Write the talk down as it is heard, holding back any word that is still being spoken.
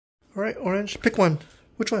Alright, orange. Pick one.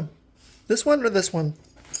 Which one? This one or this one?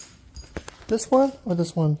 This one or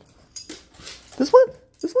this one? This one?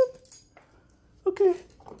 This one? Okay.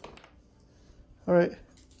 Alright.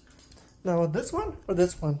 Now this one or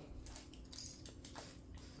this one?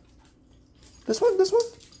 This one? This one?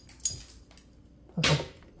 Okay.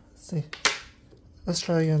 Let's see. Let's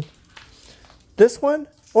try again. This one?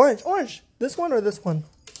 Orange, orange. This one or this one?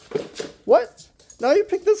 What? Now you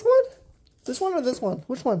pick this one? This one or this one?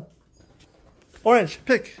 Which one? Orange,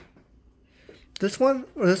 pick. This one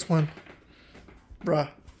or this one? Bruh.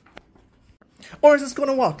 Orange is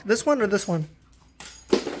gonna walk. This one or this one?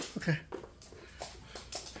 Okay.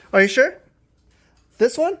 Are you sure?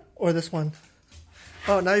 This one or this one?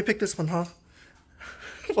 Oh, now you pick this one, huh?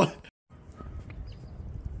 What?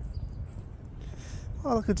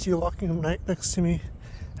 Oh, look at you walking right next to me.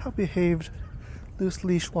 How behaved. Loose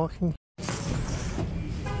leash walking.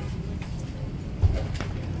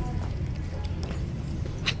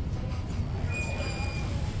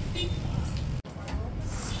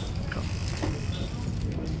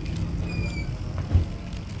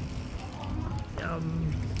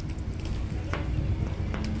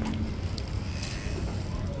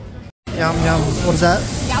 Yum yum. What is that?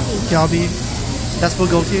 Yabi. Yabi. That's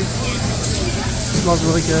bulgogi? Yeah. Smells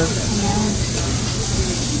really good. Yeah.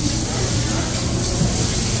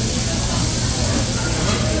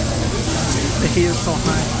 The heat is so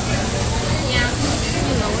high. Yeah.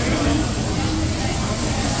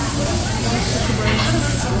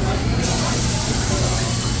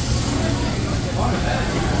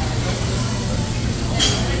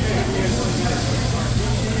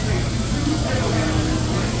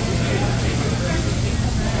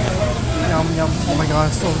 Yum yum. Oh my god,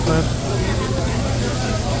 it's so good.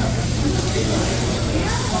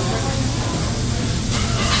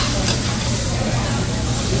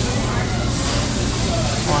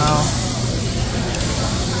 Wow.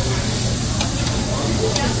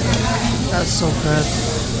 That's so good.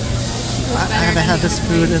 I haven't had this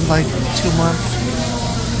food in like 2 months.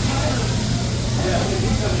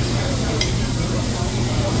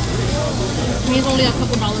 It's only a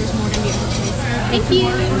couple dollars more than the other place. Thank you.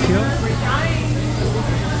 Thank you.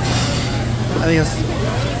 I think it's...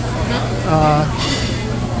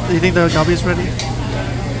 do you think the galbi is ready?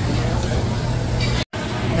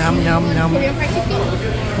 Yum yum yum. Korean fried chicken?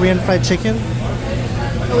 Korean fried chicken?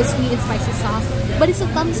 Oh, it's sweet and spicy sauce. But it's a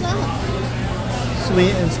thumbs up.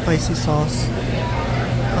 Sweet and spicy sauce.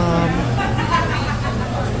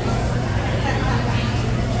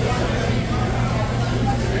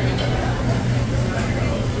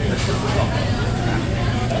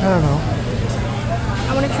 I don't know.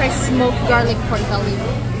 I want to try smoked garlic pork belly.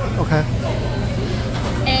 Okay.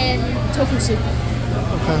 And tofu soup.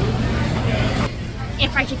 Okay.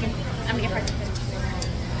 And fried chicken. I'm gonna get fried chicken.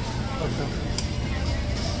 Okay.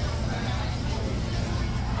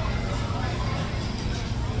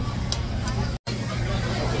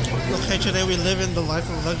 Okay, today we live in the life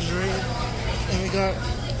of luxury, and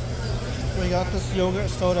we got this yogurt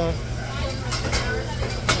soda.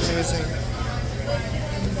 Amazing.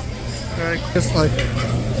 It's like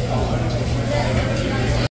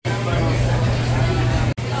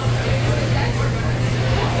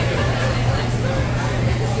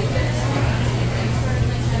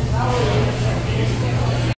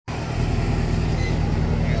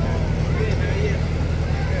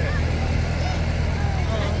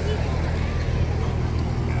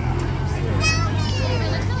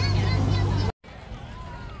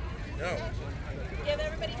Give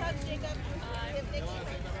everybody hugs, Jacob. Give Nikki.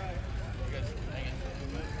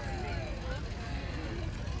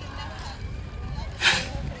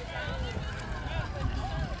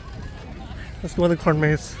 let's go in the corn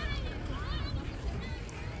maze.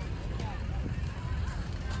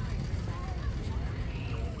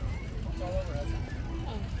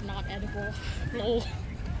 Oh, not edible. No.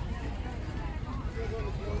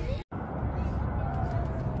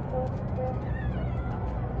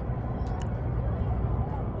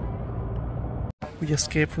 We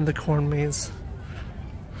escaped from the corn maze.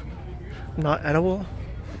 Not edible?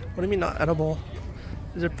 What do you mean not edible?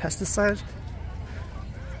 Is there pesticide?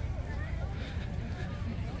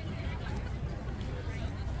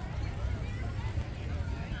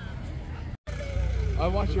 I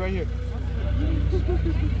want you right here.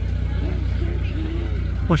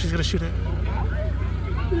 Well, she's gonna shoot it.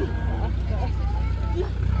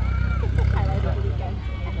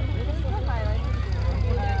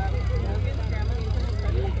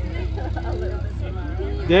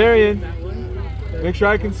 Darian, make sure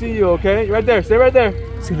I can see you, okay? Right there, stay right there.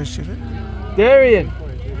 Is he gonna shoot it? Darian.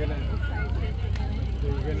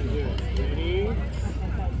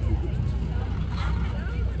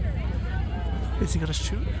 Is he gonna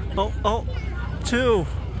shoot? Oh, oh, 2,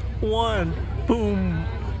 1, boom.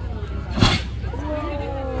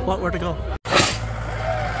 What? Where'd it go?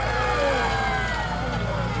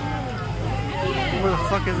 Where the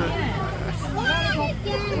fuck is it?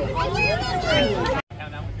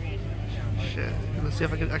 Shit. Let's see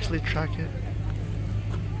if I can actually track it.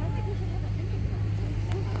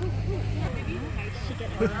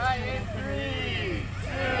 Alright, in 3, 2,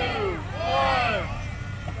 1.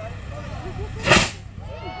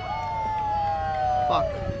 Fuck.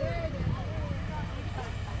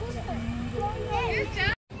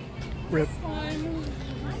 Rip.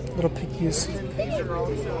 Little piggies.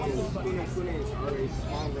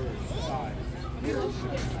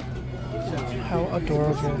 How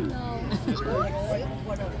adorable.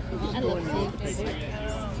 I love pigs.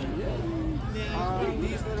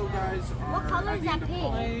 These little guys are. What color is that pig?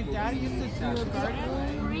 My dad used to do a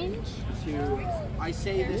garden. Orange? I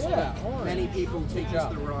say this, but many people take this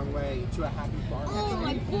the wrong way to a happy farm. Oh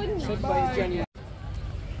my goodness. But it's genuine.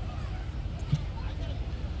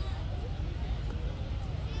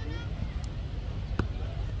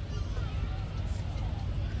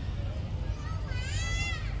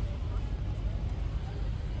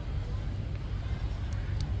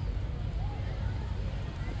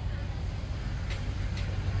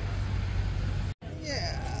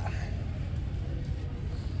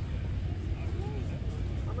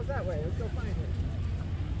 That way, let's go find it.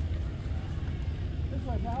 This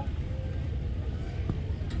way, pal.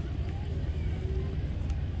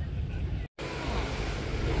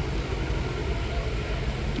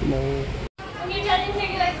 When you're done in here,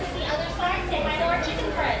 you guys put the other side, say hi to our chicken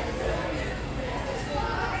friends.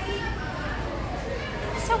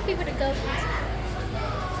 Tell people to go.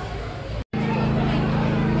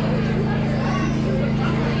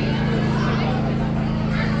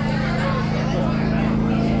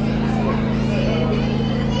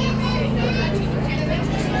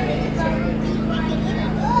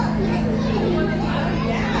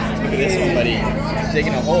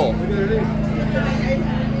 Digging a hole. The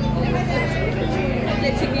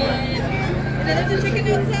chicken. There's a chicken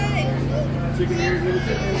outside.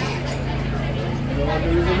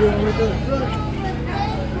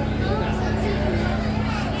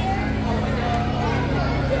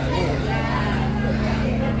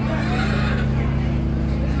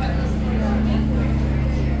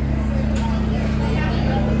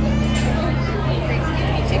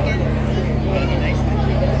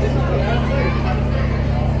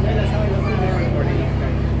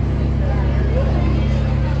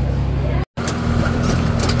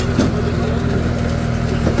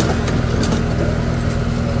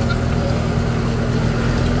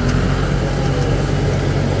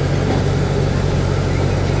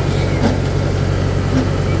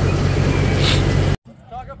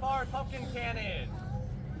 Pumpkin cannon.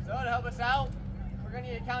 So to help us out, we're gonna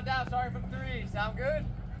need to count down starting from 3. Sound good?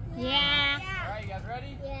 Yeah. Alright, you guys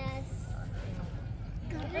ready? Yes.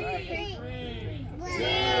 Alright, 3,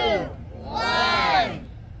 2, 1.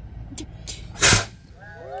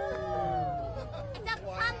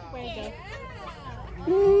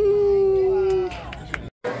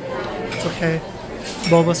 It's okay.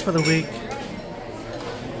 Bobas for the week.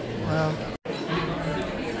 Wow.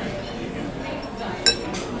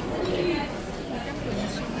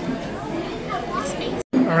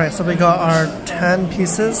 Alright, so we got our 10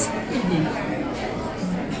 pieces.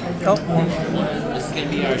 Oh, This is going to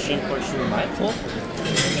be our shrimp horseshoe mai. Cool.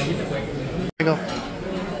 There you go.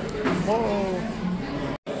 Whoa.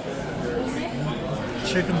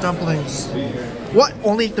 Chicken dumplings. What?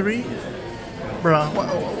 Only 3? Bruh,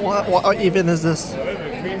 what even is this?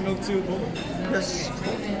 Green milk too. Yes.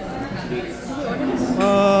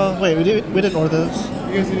 Wait, we didn't order this.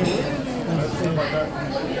 You guys didn't order?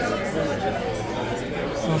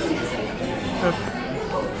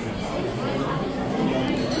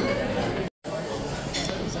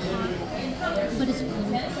 What is it?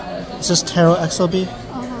 It's just Taro XLB.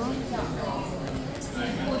 Uh-huh.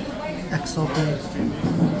 XLB.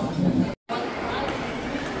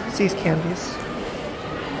 These candies.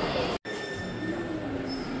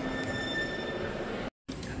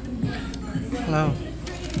 Hello.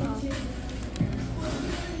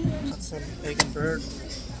 Got some egg and bird.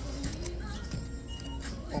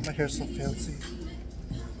 Oh, my hair's so fancy.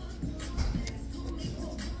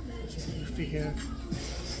 Goofy hair.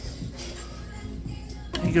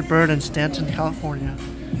 Egg and bird in Stanton, California.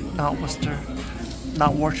 Not Worcester.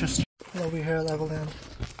 Not Worcester. Hello, we're here at Legoland.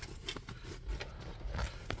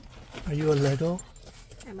 Are you a Lego?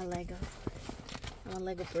 I'm a Lego. I'm a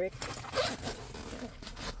Lego brick.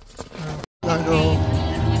 Lego.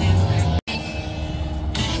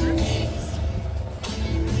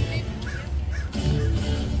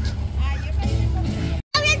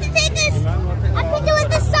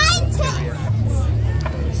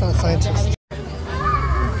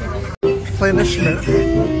 play an instrument.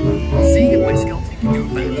 See if my skeleton can do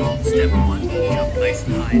it better. Step 1, jump nice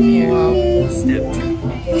and high in the air. Wow. Step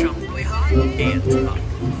 2, jump really high and up.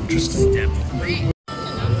 Interesting. Step 3.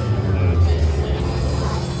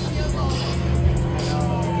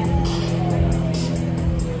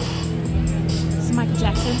 This is Michael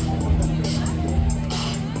Jackson.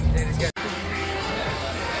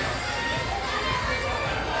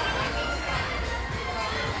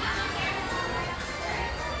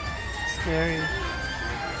 Scary.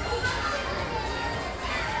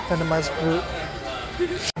 Venomized Groot.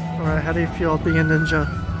 Alright, how do you feel being a ninja?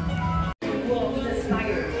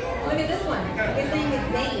 Look at this one. His name is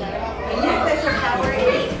Zane. And his special power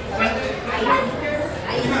is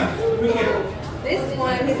ice. This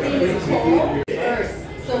one, his name is Cole.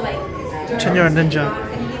 So like, Pretend you're a ninja.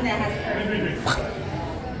 anything that has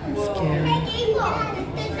Scary.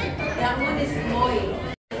 that one is Lloyd.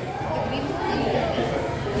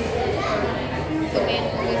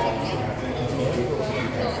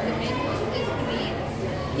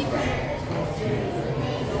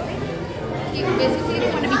 He basically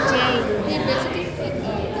want to be Jay. He basically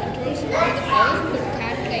controls all the powers, but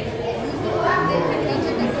can't like because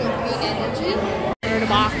of the green energy. Or the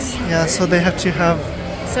box. Yeah, so they have to have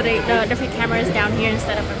So the different cameras down here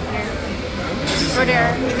instead of up here. Or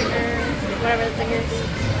there. Or whatever the thing is.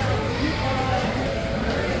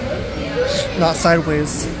 not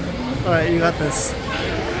sideways. Alright, you got this.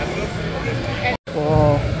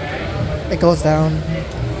 Whoa. It goes down.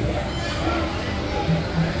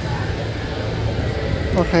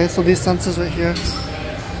 Okay, so these sensors right here.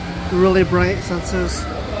 Really bright sensors.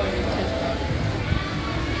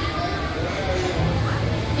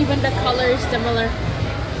 Even the color is similar.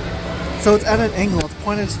 So it's at an angle, it's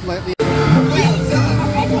pointed slightly.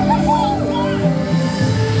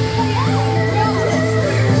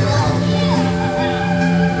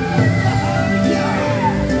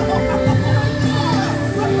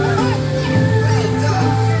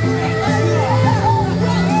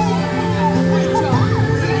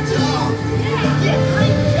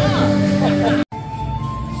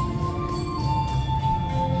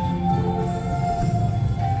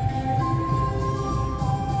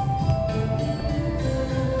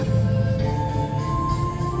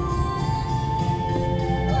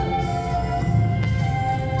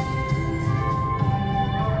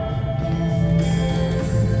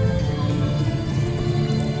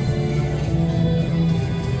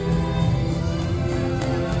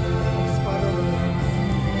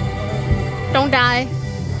 Don't die.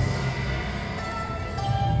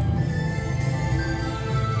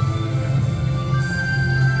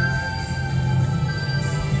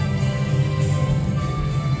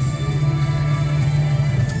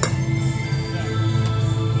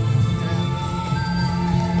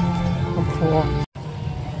 Oh, cool.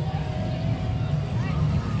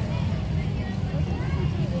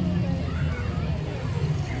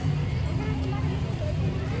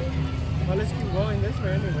 Well, let's keep going this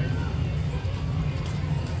way anyway.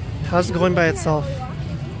 How's it going by itself?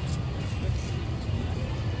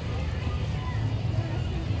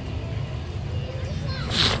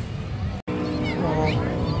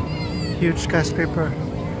 Oh, huge skyscraper.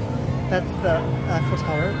 That's the Eiffel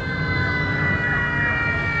Tower.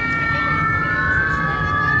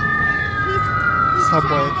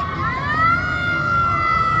 Subway.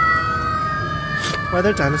 Why are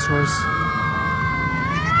there dinosaurs?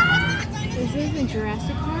 Is this in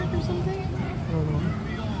Jurassic Park or something? I don't know.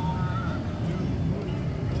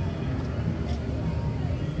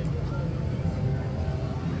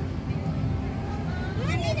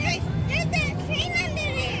 There's a train under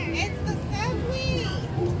there. It's the subway.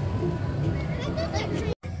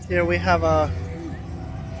 Here we have a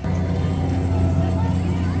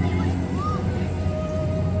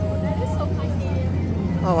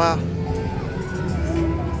oh wow.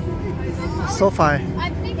 SoFi. I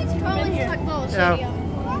think it's probably football Yeah. stadium.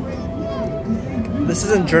 This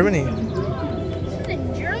is in Germany. This is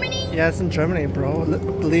in Germany? Yeah, it's in Germany, bro.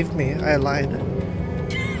 Believe me, I lied.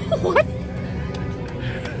 What?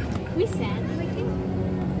 We said like it.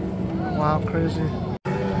 Wow, crazy.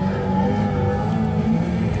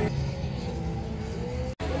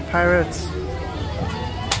 Pirates.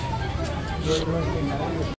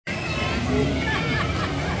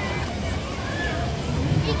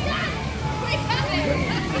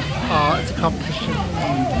 Oh, it's a competition.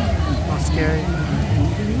 Oh, scary.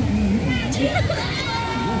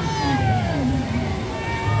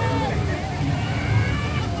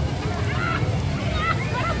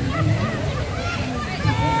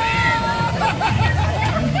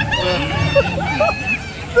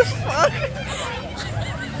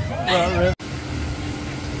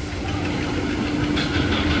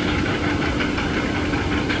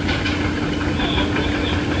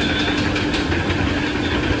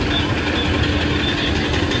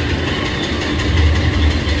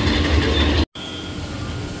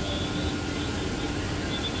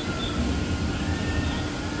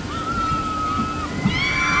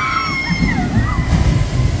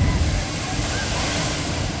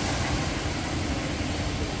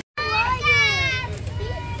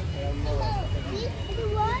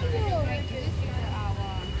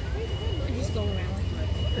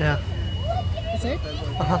 Yeah. Is it?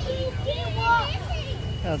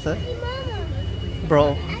 That's it.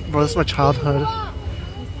 Bro, this is my childhood.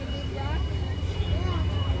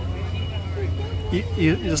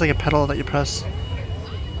 You just like a pedal that you press. So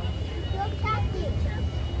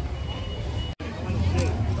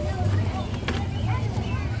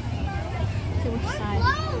which side?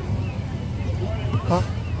 Huh?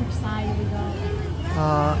 Which side do we go?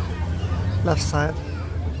 Left side.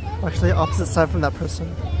 Actually, opposite side from that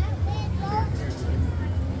person.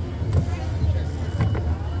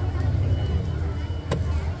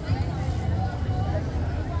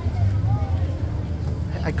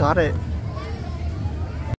 I got it.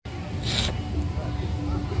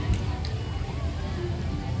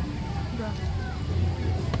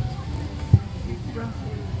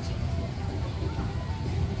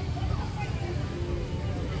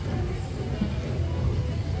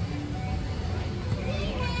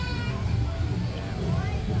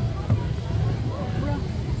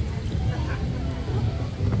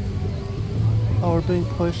 Oh, we're being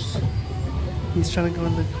pushed. He's trying to go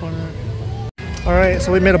in the corner. Alright,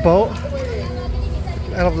 so we made a boat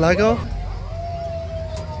out of Lego.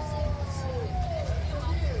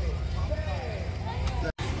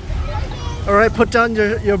 Alright, put down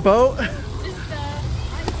your boat.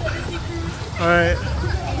 Alright.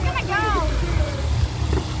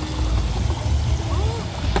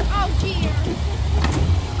 Oh dear.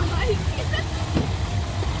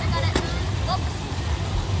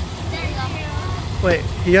 There you go. Wait,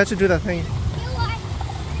 you have to do that thing.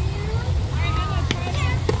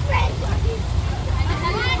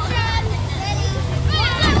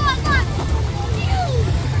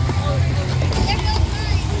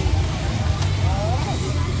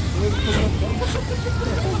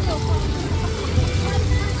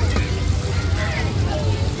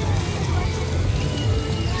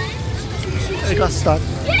 It got stuck.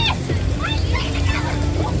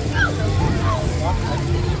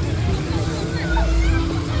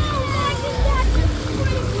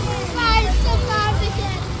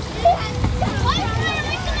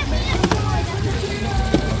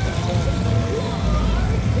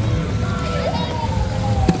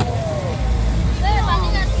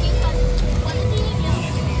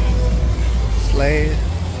 Slade.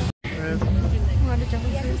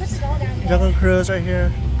 Jungle Cruise right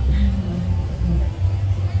here.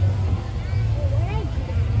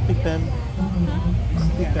 Big Ben.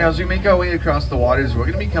 Now, as we make our way across the waters, we're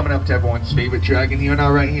going to be coming up to everyone's favorite dragon here on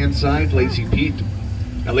our right-hand side, Lazy Pete.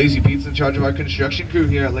 Now, Lazy Pete's in charge of our construction crew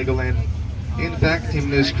here at Legoland. In fact, him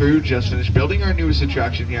and his crew just finished building our newest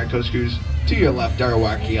attraction here at Coast Cruise. To your left, our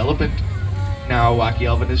Wacky Elephant. Now, our Wacky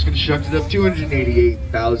Elephant is constructed of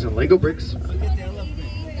 288,000 Lego bricks.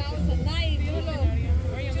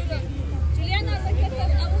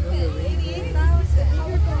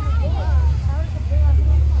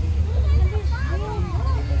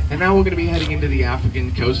 And now we're going to be heading into the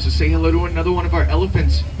African coast to say hello to another one of our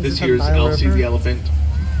elephants. This here is Elsie the elephant.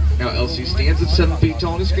 Now Elsie stands at 7 feet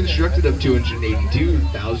tall and is constructed of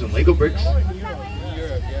 282,000 Lego bricks.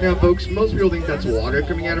 Now folks, most people think that's water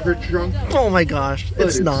coming out of her trunk. Oh my gosh, but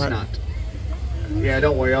it's not. Yeah,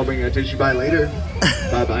 don't worry, I'll bring a tissue by later.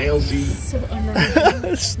 Bye-bye, Elsie.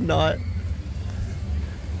 It's not.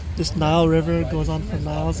 This Nile River goes on for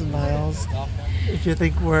miles and miles. If you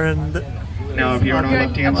think we're in the... Now, up here on our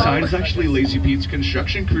left-hand side is actually Lazy Pete's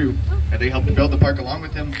construction crew, and they helped to build the park along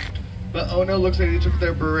with him. But oh no, looks like they took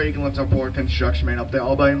their break and left our poor construction man up there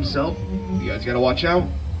all by himself. You guys gotta watch out.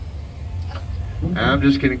 I'm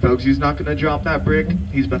just kidding, folks. He's not gonna drop that brick.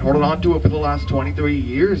 He's been holding on to it for the last 23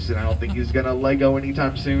 years, and I don't think he's gonna let go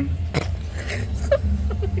anytime soon.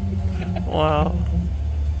 Wow.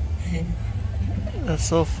 That's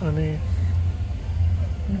so funny.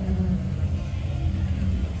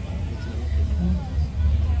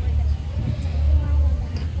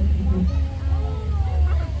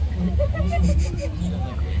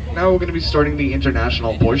 Now we're going to be starting the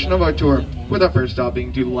international portion of our tour, with our first stop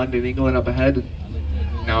being to London, England up ahead.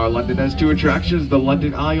 Now our London has two attractions, the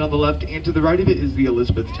London Eye on the left, and to the right of it is the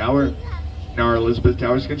Elizabeth Tower. Now our Elizabeth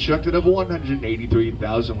Tower is constructed of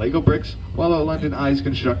 183,000 Lego bricks, while our London Eye is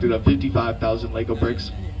constructed of 55,000 Lego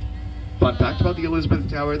bricks. Fun fact about the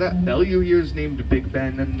Elizabeth Tower, that value here is named Big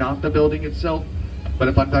Ben and not the building itself. But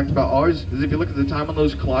a fun fact about ours is if you look at the time on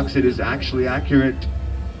those clocks, it is actually accurate.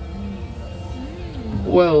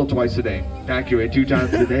 Well, twice a day. Accurate 2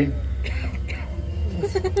 times a day.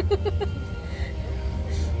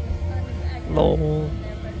 Lol.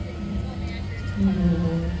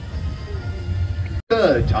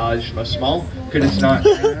 The Taj Mahal, because it's not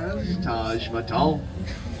as Taj Mahal.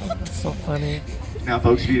 So funny. Now,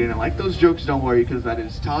 folks, if you didn't like those jokes, don't worry, because that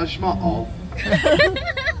is Taj Mahal.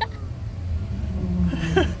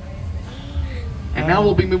 And now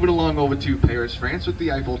we'll be moving along over to Paris, France with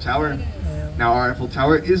the Eiffel Tower. Now, our Eiffel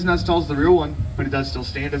Tower isn't as tall as the real one, but it does still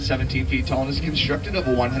stand at 17 feet tall and is constructed of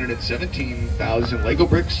 117,000 Lego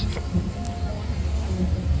bricks.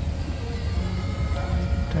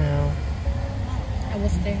 Damn. I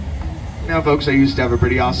was there. Now, folks, I used to have a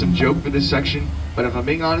pretty awesome joke for this section, but if I'm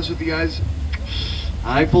being honest with you guys,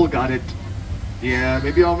 I forgot it. Yeah,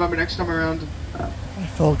 maybe I'll remember next time around.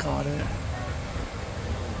 Eiffel got it.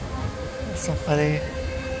 That's so funny.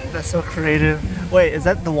 That's so creative. Wait, is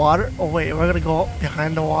that the water? Oh wait, we're gonna go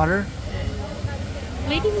behind the water?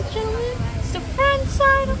 Ladies and gentlemen, it's the front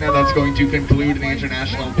side of Now that's going to conclude the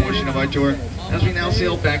international portion of our tour, as we now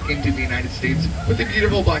sail back into the United States with the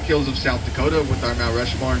beautiful Black Hills of South Dakota with our Mount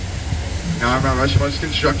Rushmore. Now our Mount Rushmore is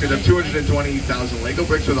constructed of 220,000 Lego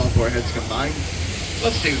bricks with all four heads combined.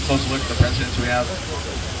 Let's take a closer look at the presidents we have.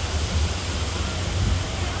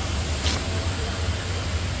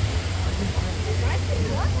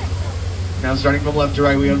 Now starting from left to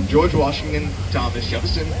right, we have George Washington, Thomas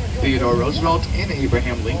Jefferson, Theodore Roosevelt, and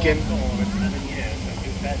Abraham Lincoln.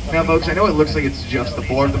 Now folks, I know it looks like it's just the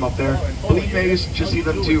four of them up there. Believe me, you should see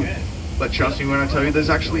them too. But trust me when I tell you there's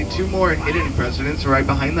actually two more hidden presidents right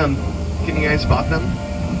behind them. Can you guys spot them?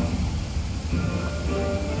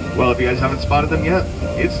 Well, if you guys haven't spotted them yet,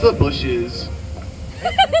 it's the Bushes.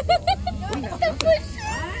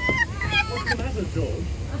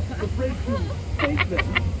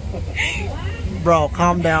 Bro,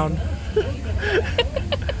 calm down.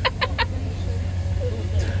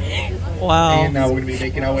 Wow. And now we're going to be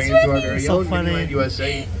making our way into our very So own funny. Miniland,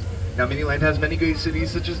 USA. Now, Miniland has many great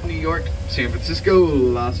cities such as New York, San Francisco,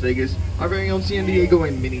 Las Vegas, our very own San Diego,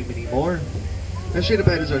 and many, many more. Now, straight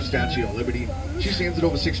ahead is our Statue of Liberty. She stands at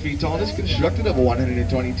over 6 feet tall and is constructed of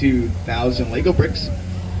 122,000 Lego bricks.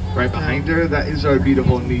 Right behind her, that is our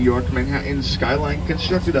beautiful New York Manhattan skyline,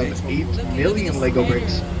 constructed of 8 million Lego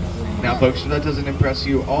bricks. Now, folks, if that doesn't impress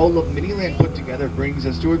you, all of Miniland put together brings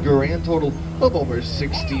us to a grand total of over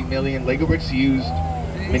 60 million Lego bricks used.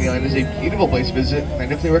 Miniland is a beautiful place to visit, and I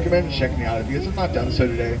definitely recommend checking it out if you guys have not done so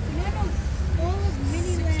today.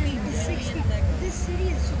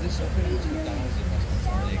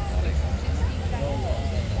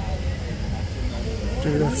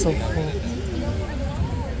 Dude, that's so cool.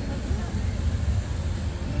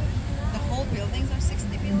 The whole buildings are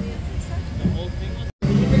 60 million.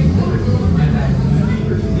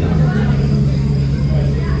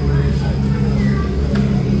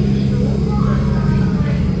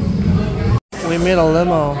 We made a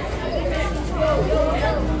limo.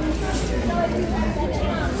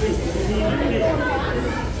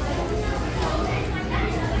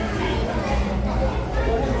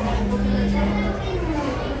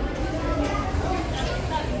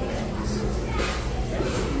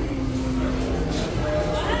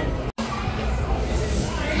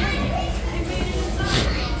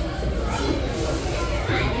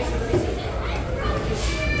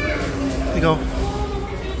 There you go.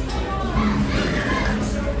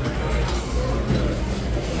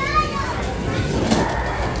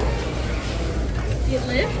 It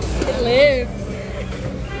lived? It lived.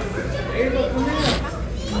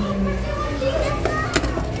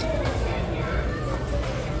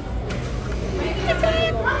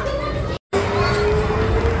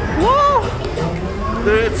 Whoa!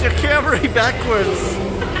 Dude, it's your camera backwards.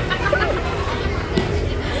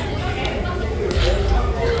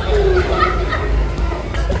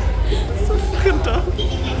 So fucking dumb.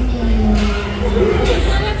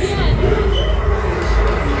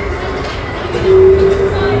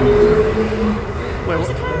 Wait, what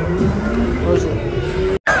is it?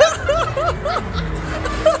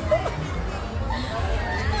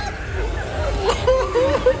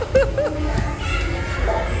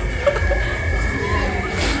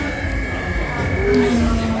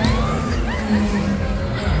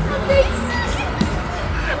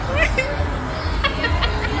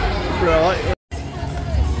 Bro,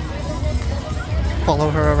 follow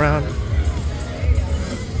her around.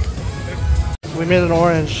 We made an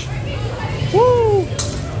orange. Woo!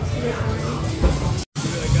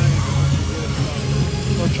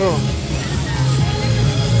 Oh, true.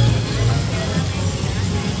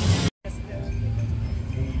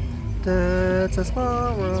 That's a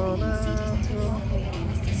small world now.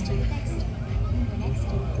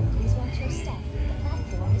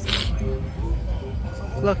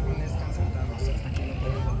 Look.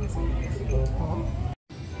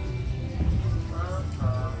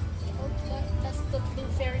 That's the blue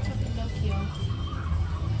fairy from Pinocchio.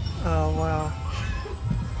 Oh wow.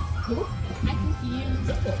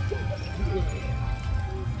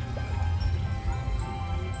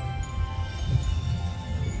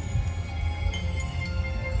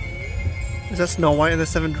 Is that Snow White and the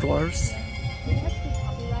Seven Dwarfs?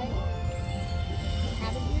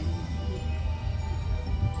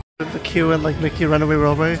 The queue and like Mickey Runaway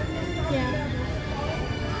Railway. Yeah.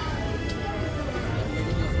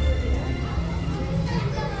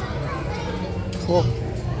 Cool.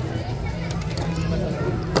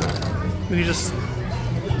 We just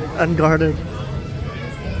unguarded.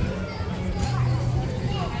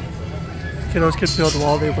 Kiddos can build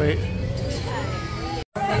while they wait.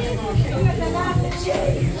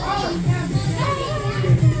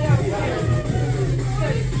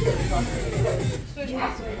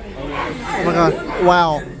 Oh my god,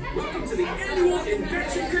 wow. Welcome to the annual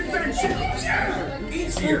Invention Convention. Yeah.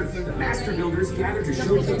 Each year, the Master Builders gather to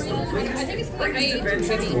showcase the latest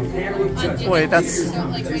inventions to a panel of judges. Wait, that's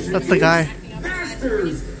the guy.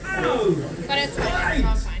 Masters of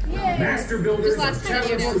Life. Master Builders have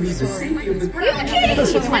challenged to meet the safety of the ground.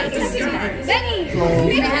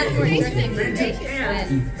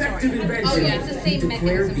 Effective invention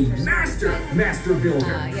declared the Master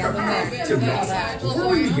Builder. Before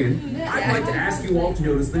we begin, I'd like to ask you all to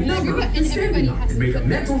notice the number you're standing on and make a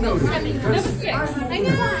mental note of it.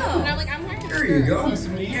 There you go.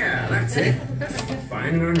 Yeah, that's it.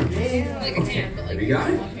 Find it on your Okay, have you got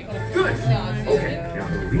it? Good. Okay, now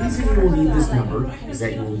the reason you will need this number is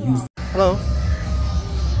that you will use... Hello?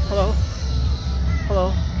 Hello?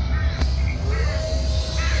 Hello?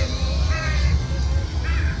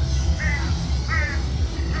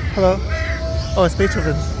 Hello? Oh, it's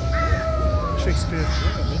Beethoven. Shakespeare.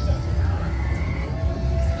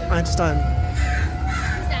 Einstein.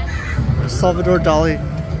 Salvador Dali.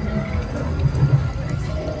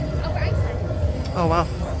 Oh wow.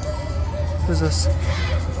 Who's this?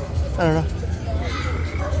 I don't know.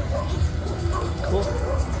 Cool.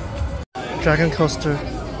 Dragon Coaster.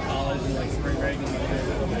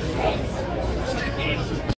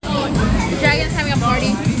 The dragon's having a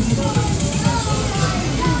party.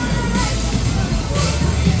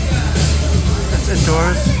 It's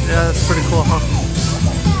indoors. Yeah, that's pretty cool, huh?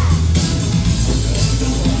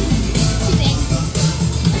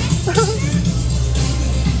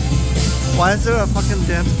 Why is there a fucking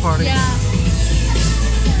dance party? Yeah.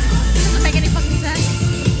 Doesn't make any fucking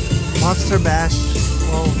sense. Monster Bash.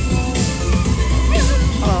 Whoa.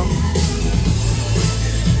 Hello.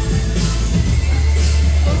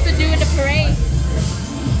 What's to do in the parade?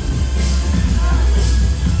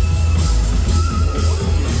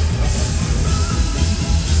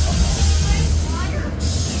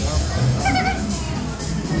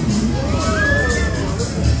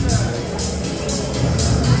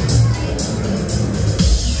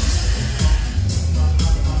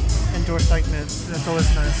 Indoor segment. That's always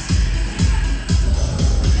nice.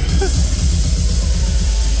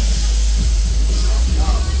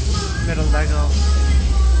 Made of Lego.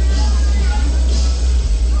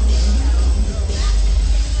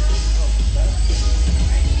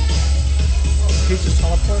 Can you just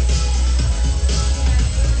teleport?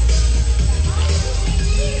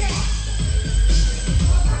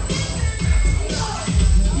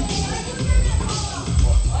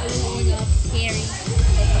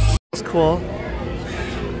 That's cool.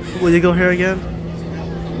 Will you go here again?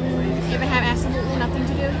 You ever have absolutely nothing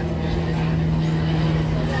to do?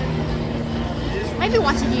 Maybe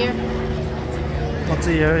once a year. Once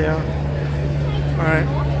a year, yeah. Alright.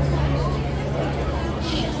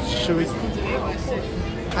 Should we?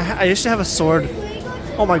 I used to have a sword.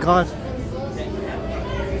 Oh my god.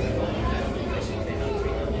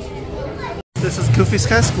 This is Goofy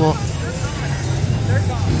Sky School.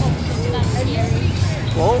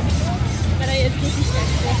 Whoa.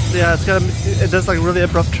 Yeah, it does like really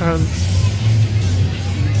abrupt turns.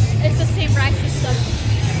 It's the same rice and stuff.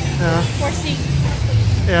 Yeah. 4C.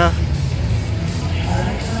 Yeah.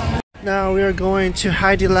 Now we are going to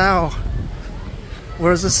Haidi Lao.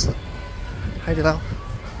 Where is this? Haidi Lao.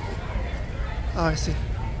 Oh, I see.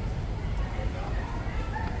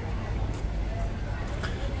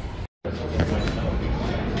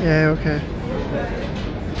 Yeah, okay.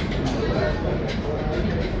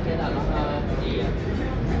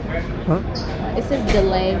 Huh? It says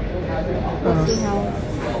delay. Let's see how.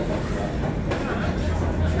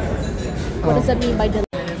 What does that mean by delay?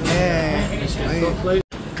 Yeah, slave.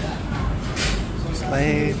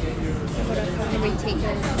 Slave. I want to retake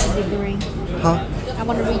my boomerang. Huh? I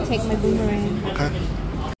want to retake my boomerang. Okay.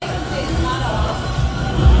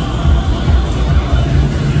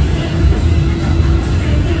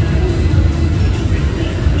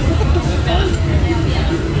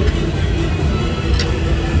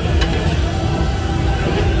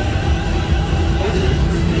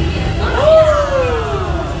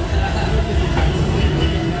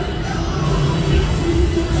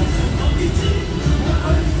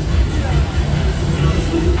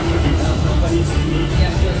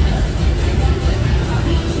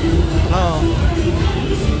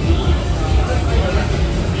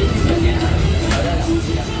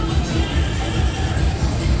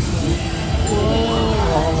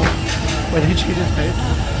 Wait, he cheated his page?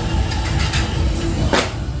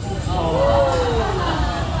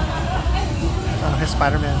 Oh, his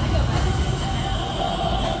Spider-Man.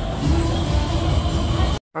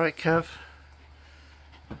 Alright, Kev.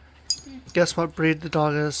 Guess what breed the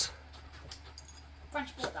dog is?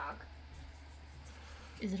 French Bulldog.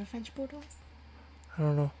 Is it a French Bulldog? I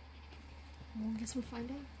don't know. Well, I guess we'll find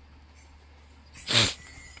out.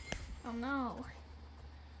 Oh no.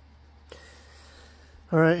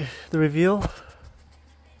 Alright, the reveal.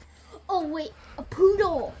 Oh wait, a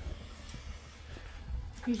poodle.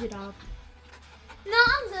 Who's your dog? No,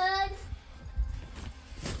 I'm good.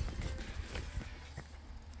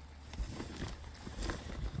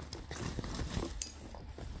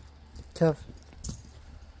 Kev,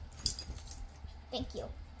 Thank you.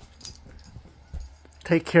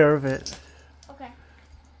 take care of it. Okay.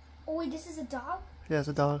 Oh wait, this is a dog? Yeah, it's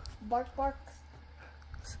a dog. Bark, bark.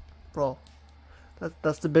 Bro,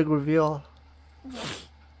 that's the big reveal.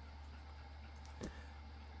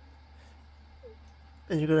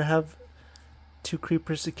 And you're gonna have 2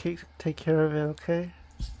 creepers to take care of it, okay?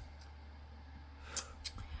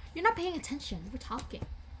 You're not paying attention. We're talking.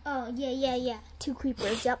 Oh, yeah. 2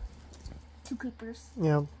 creepers, yep. 2 creepers.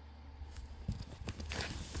 Yeah.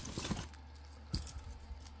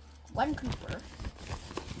 1 creeper.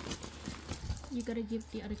 You gotta give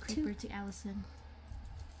the other creeper to Allison.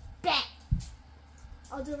 Bet!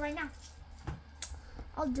 I'll do it right now.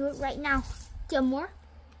 I'll do it right now. Do you have more?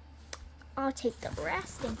 I'll take the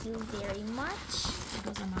rest. Thank you very much.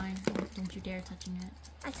 Those are mine. Don't you dare touching it.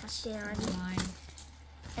 I touched it already. Those are mine.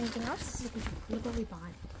 Anything else? Look what we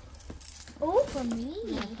bought. Oh, for me.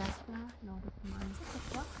 Yeah, that's that. No, that's mine. What the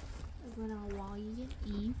fuck? We're going on Hawaii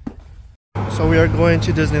Eve. So we are going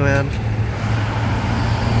to Disneyland.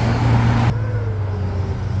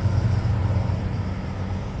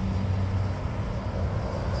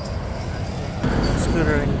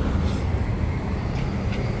 Scootering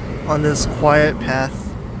on this quiet path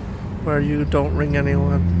where you don't ring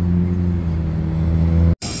anyone.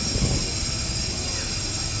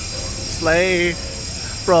 Slay,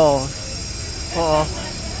 bro.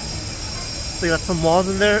 They got some walls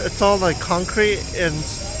in there. It's all like concrete and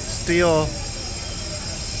steel.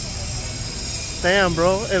 Damn,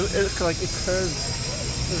 bro. It curves.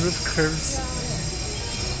 The roof curves.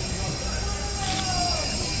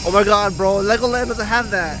 Oh my god, bro. Legoland doesn't have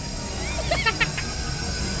that.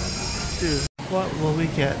 Dude, what will we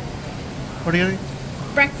get? What are you getting?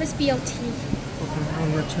 Breakfast BLT. Okay,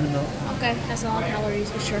 I'll get 2 milk. Okay, that's all calories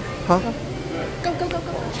for sure. Huh? Go.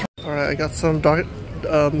 Alright, I got some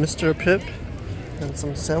Mr. Pip and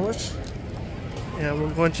some sandwich. Yeah,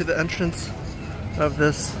 we're going to the entrance of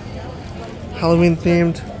this Halloween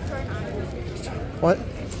themed. What?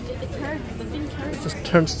 It's a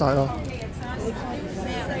turnstile.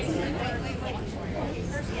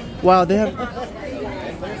 Wow, they have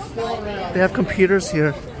computers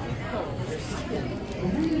here.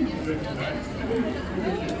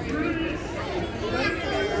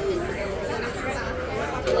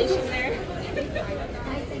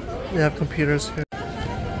 They have computers here.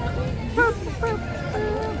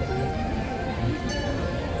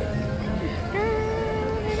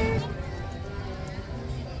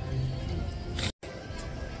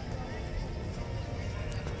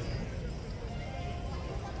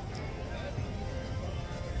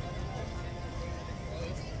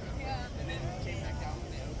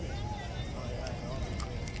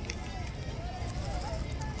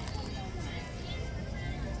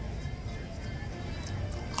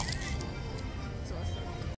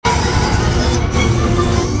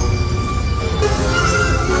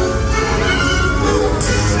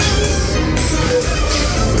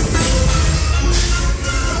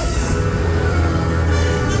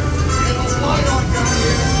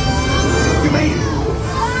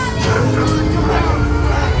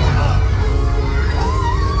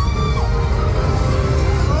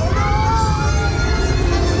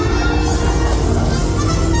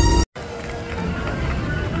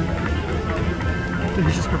 He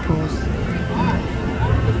just proposed.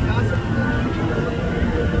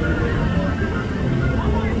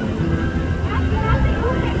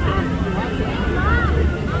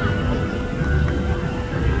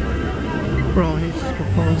 Bro, he just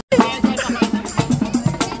proposed.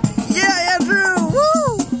 Yeah, Andrew! Woo!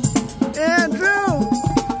 Andrew!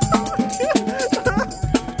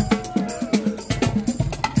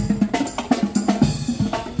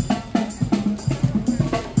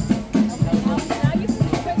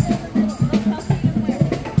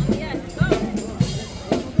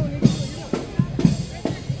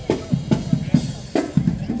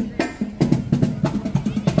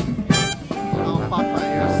 Oh, fuck my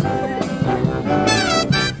ears.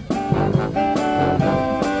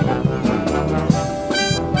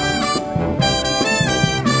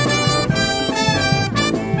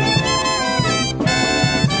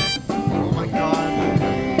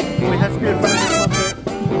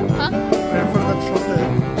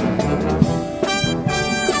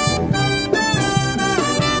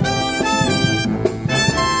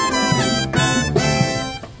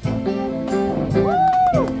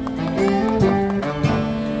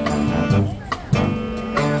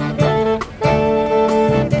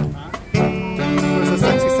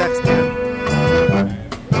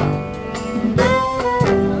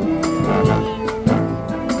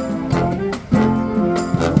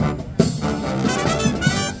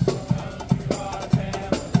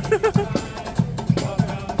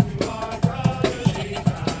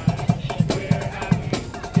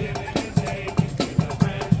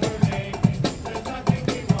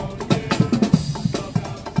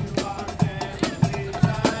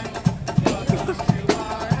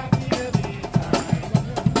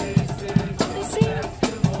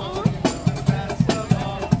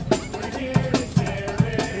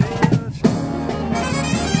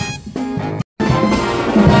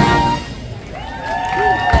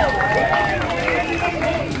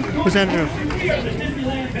 Who's Andrew?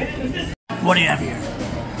 What do you have here?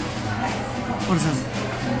 What is this?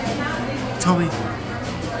 Tell me.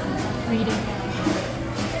 Reading.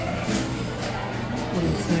 What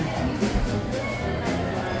does it say?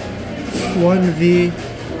 1V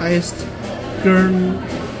iced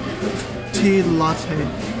tea latte.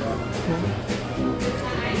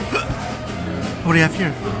 What do you have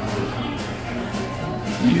here?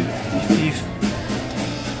 Beef.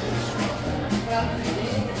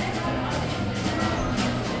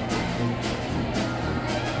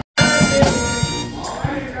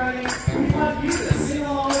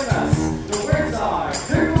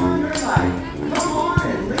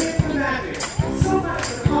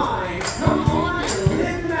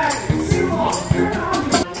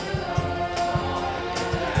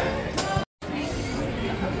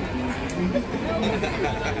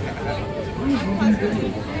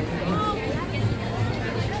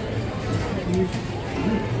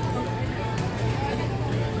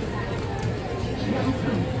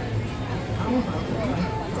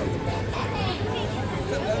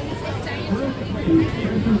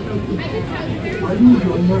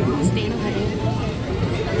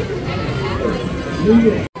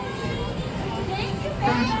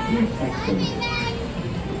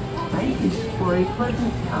 For a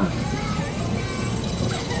pleasant time.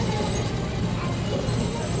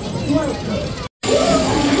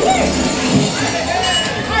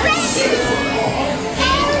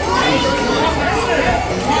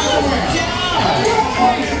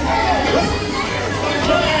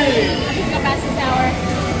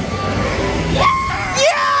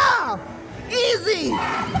 Yeah! Easy!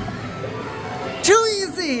 Too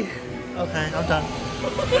easy! Okay, I'm done.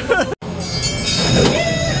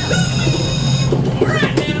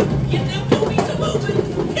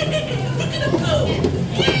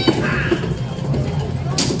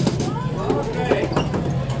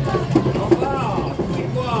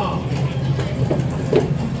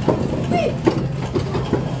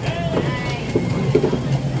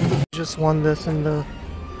 Just won this in the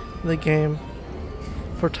game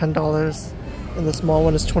for $10, and the small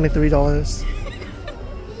one is $23.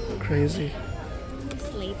 Crazy.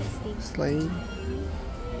 Slave.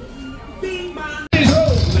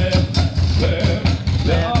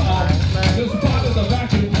 This pot is a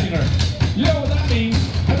vacuum cleaner. You know what that means?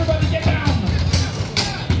 Everybody get down!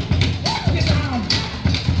 Get down!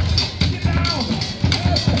 Get down!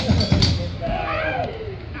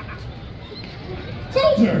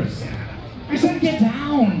 Soldiers! I said get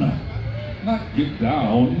down! Not get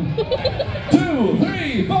down. 2,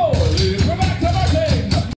 3, 4, we're back to marching!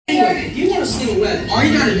 If you want to sling a web, all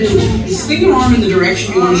you gotta do is sling your arm in the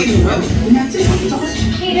direction you want to shoot a web, and that's it.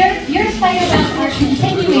 Peter, your spider webs are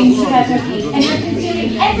continuing to replicate, and are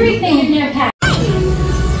consuming everything in their path.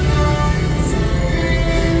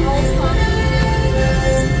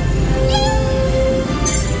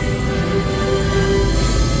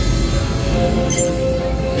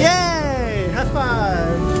 Yay! High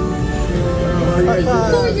five! High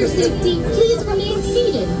five! For your safety, please remain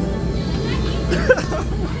seated.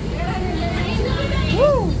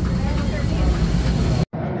 Woo!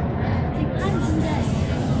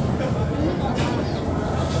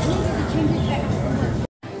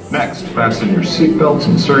 Next, fasten your seatbelts,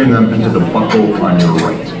 inserting them into the buckle on your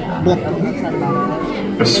right.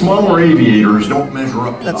 If smaller aviators don't measure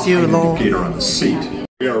up to the height indicator on the seat,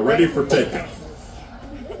 we are ready for takeoff.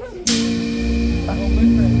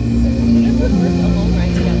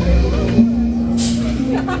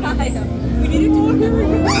 We need to do it.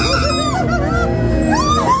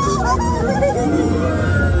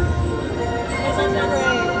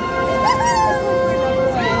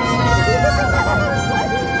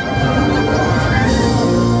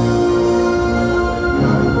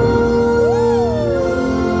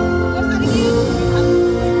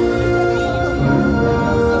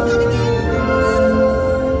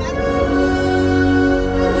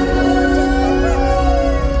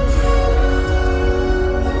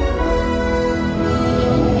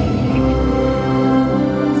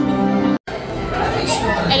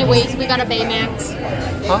 Anyways, we got a Baymax.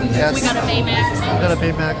 Huh? Yes. We got a Baymax. We got a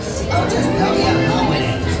Baymax.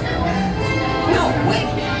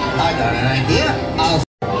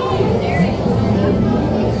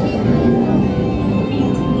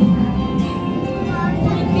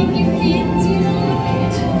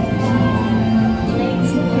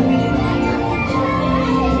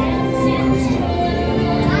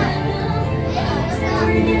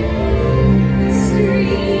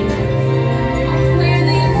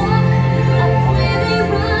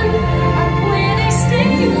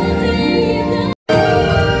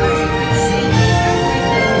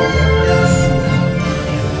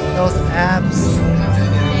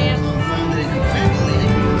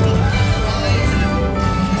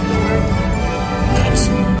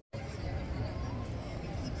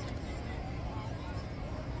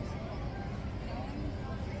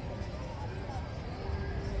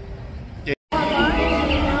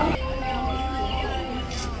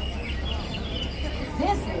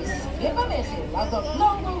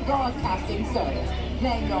 service,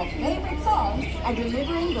 playing your favorite songs and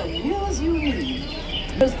delivering the news you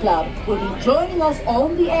need. This club will be joining us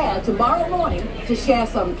on the air tomorrow morning to share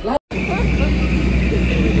some club.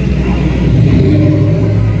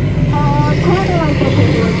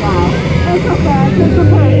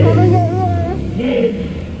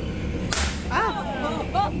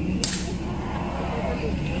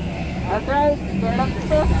 That's right. Stand up to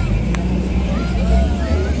this.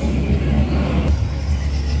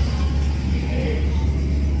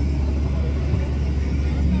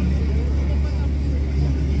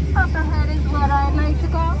 Up ahead is where I'd like to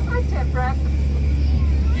go. A shipwreck.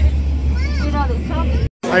 You know they tell me.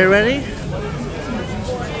 Are you ready?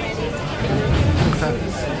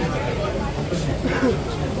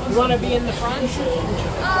 You want to be in the front?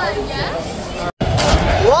 Yes.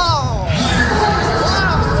 Wow!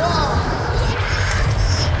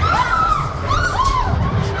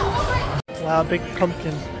 Wow, big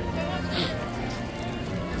pumpkin.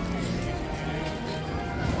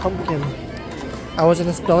 Pumpkin. I was in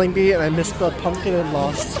a spelling bee and I misspelled pumpkin and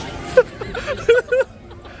lost.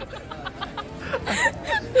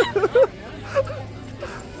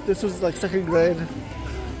 This was like 2nd grade.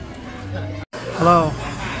 Hello.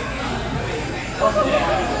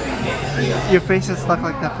 Your face is stuck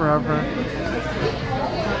like that forever.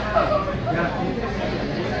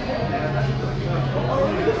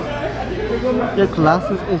 Your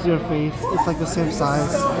glasses is your face. It's like the same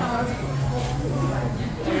size.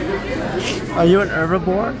 Are you an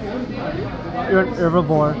herbivore? You're an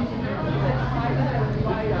herbivore.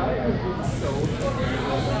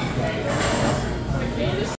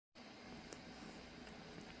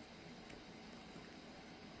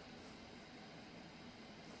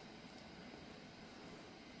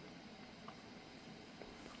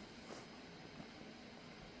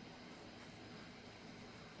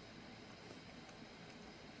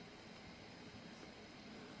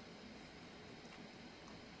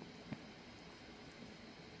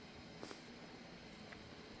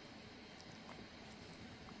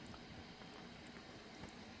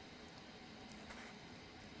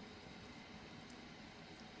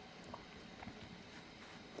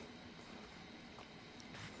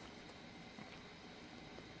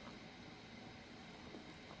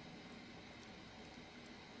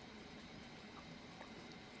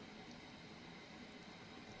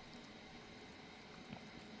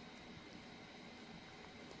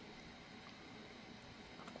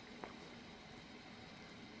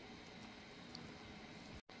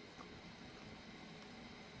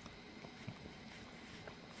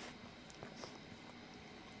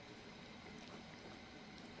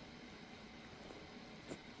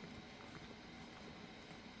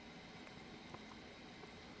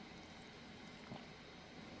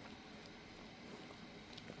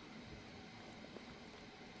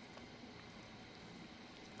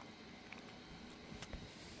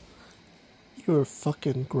 You're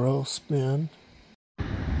fucking gross, man.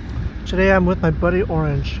 Today I'm with my buddy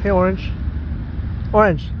Orange. Hey, Orange.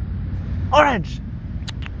 Orange. Orange!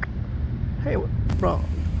 Hey, bro.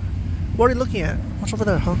 What are you looking at? What's over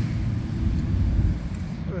there, huh?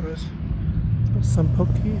 Anyways, some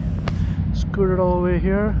pokey. Scooted all the way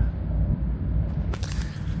here.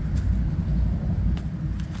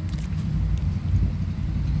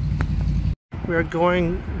 We are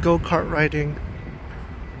going go-kart riding.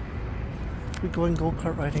 We're going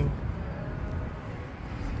go-kart riding.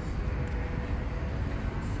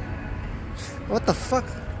 What the fuck?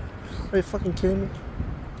 Are you fucking kidding me?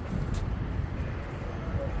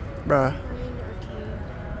 Bruh.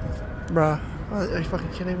 Bruh. Are you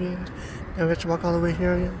fucking kidding me? Now we have to walk all the way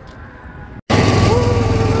here again?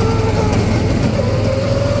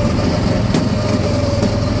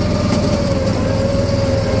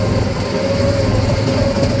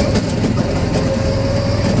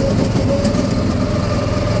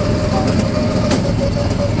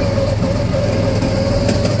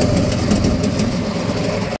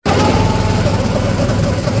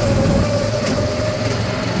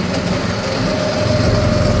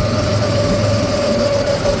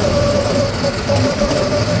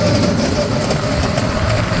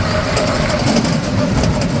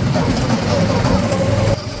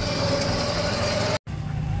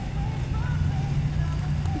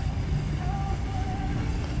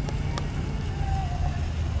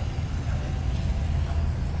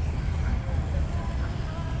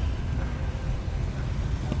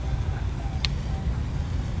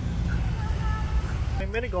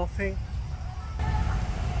 Mini golfing.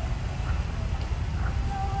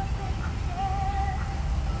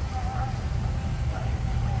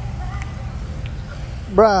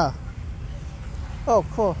 Bruh. Oh,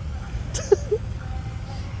 cool.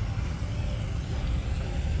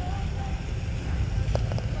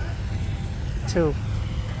 2.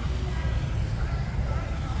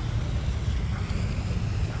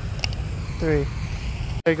 Three.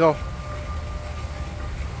 There you go.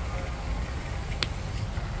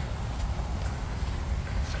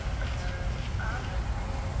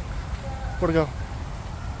 Where to go?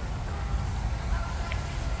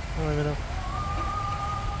 I don't even know.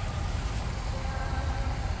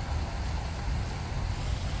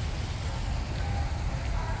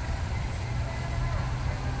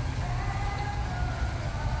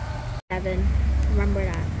 Remember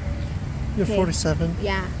that. You're okay. 47.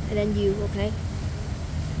 Yeah, and then you, okay?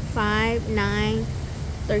 5, 9,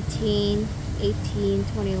 13, 18,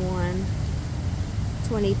 21,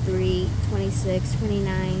 23, 26,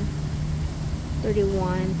 29,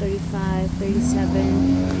 31, 35,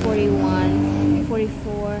 37, 41,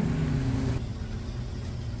 44,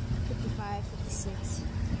 55, 56.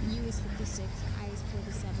 You is 56, I is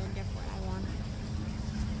 47, therefore I won.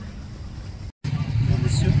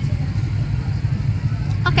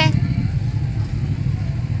 Okay.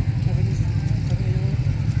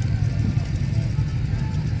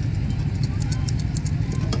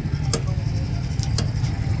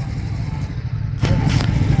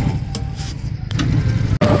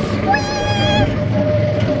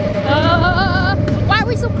 Why are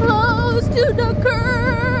we so close to the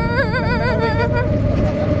curb?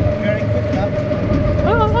 Very quick up.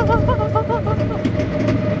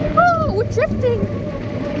 Oh, we're drifting.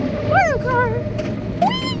 Mario Kart.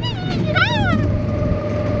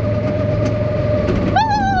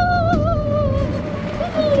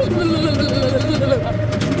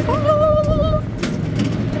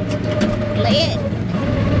 Play it.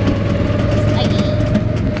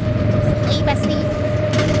 Slay, bestie.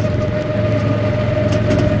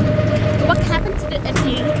 What happened to the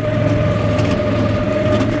ending?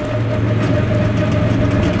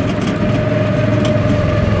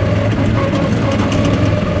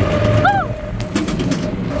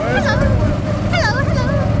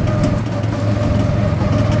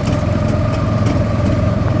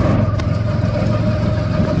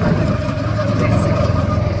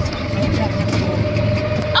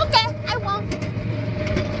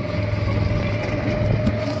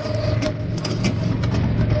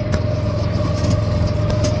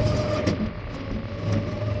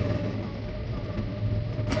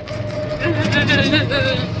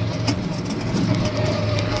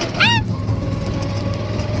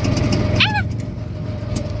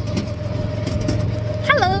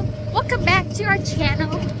 Hello, welcome back to our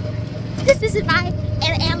channel. This is Vi,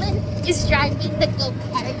 and Alan is driving the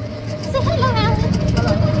go-kart. Say hello, Alan.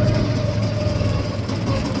 Hello.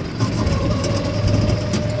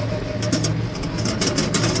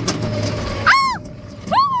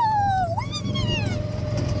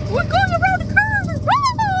 We're going around the curve.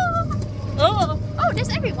 Oh, there's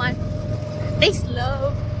everyone. They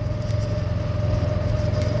slow.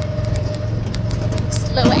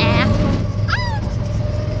 Slow ass.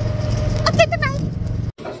 Okay, bye-bye.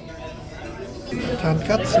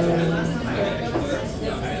 Tonkatsu.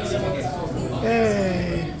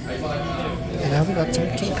 Yay. And now we got some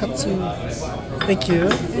tonkatsu. Thank you.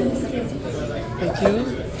 Thank you.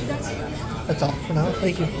 That's all for now.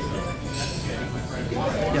 Thank you.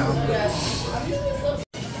 Yum.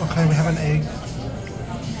 Okay, we have an egg.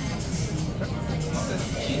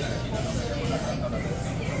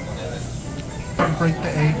 Break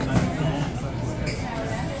the egg.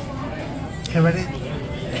 Okay, ready? 3,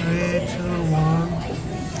 2, 1.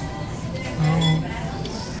 Oh.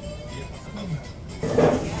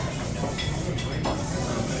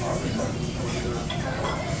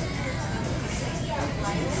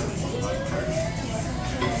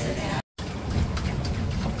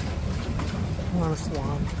 I want a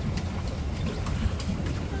swan.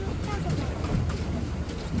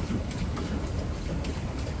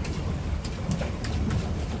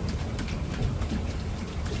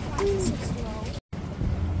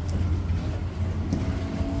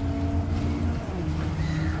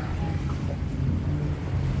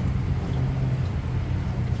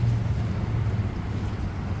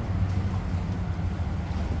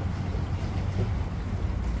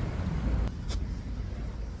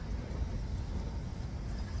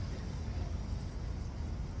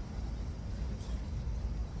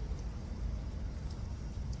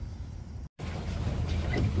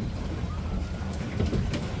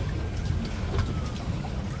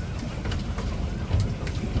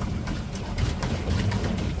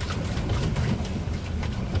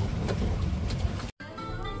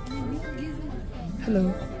 Hello.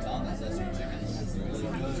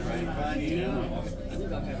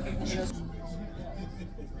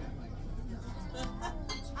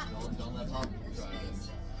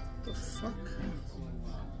 The fuck?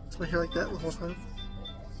 my hair like that the whole time.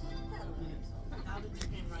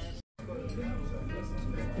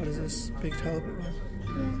 What is this? Big halibut one?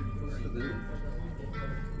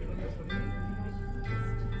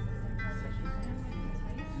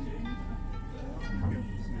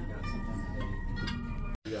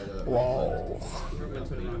 Wow.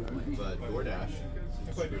 But DoorDash.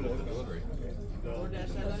 Delivery. DoorDash, I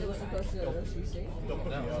thought it was supposed to go to Sushi. No, I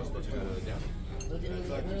was supposed to go down. It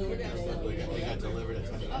got delivered at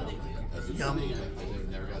 10. Yum. It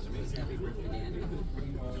never got to me.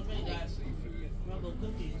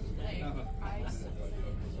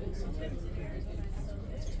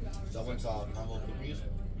 Someone saw crumbled cookies.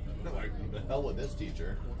 They're like, the hell with this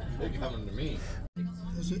teacher. They're coming to me.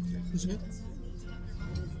 Is it? Is it?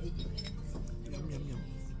 Yum, yum, yum.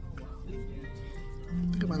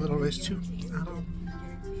 Look at my little rice too.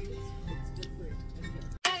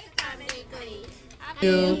 Thank you.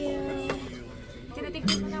 Can I take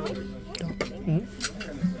this one away?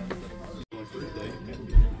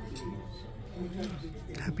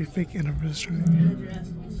 Happy fake anniversary.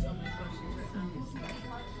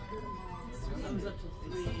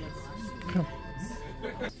 Come.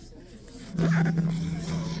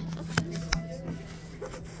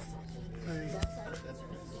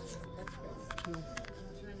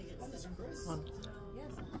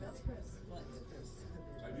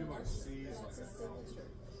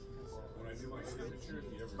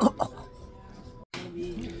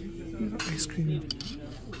 Ice cream.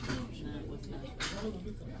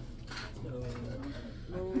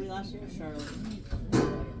 Where were we last year? Charlotte.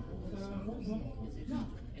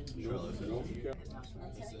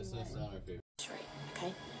 That's not our favorite. That's right,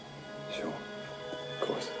 okay? Sure. Of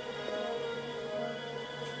course.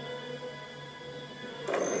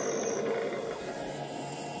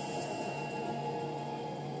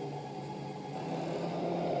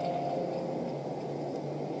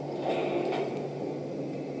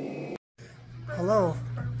 Hello.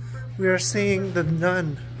 We are seeing The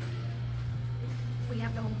Nun. We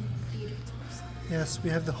have the whole theater. Yes, we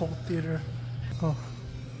have the whole theater. Oh.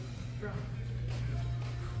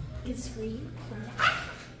 You can scream.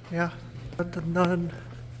 Yeah. The Nun.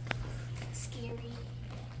 Scary.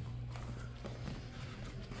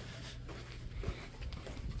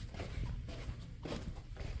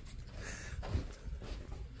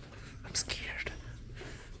 I'm scared.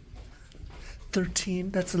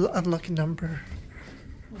 13. That's an unlucky number.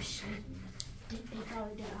 Oh shit. They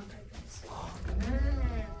probably did it on purpose.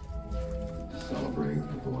 Celebrating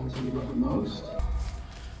with the ones you love the most.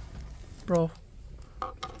 Bro.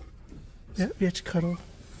 Yeah, we had to cuddle.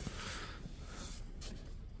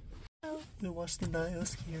 We watched The Nun. It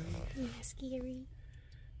was scary. Yeah, scary.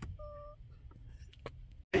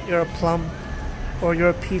 You're a plum. Or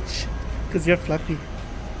you're a peach. Because you're fluffy.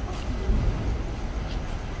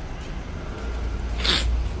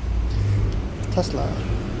 Tesla.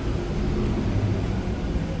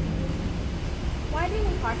 Why didn't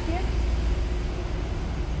we park here?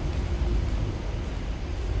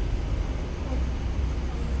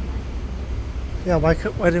 Yeah, why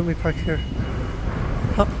didn't we park here?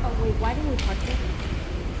 Huh? Oh wait, why didn't we park here?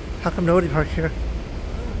 How come nobody parked here?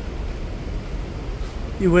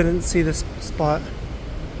 You wouldn't see this spot.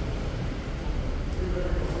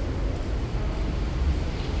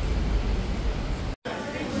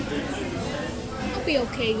 I'll be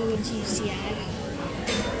okay going to UCI.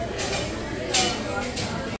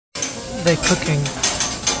 They cooking.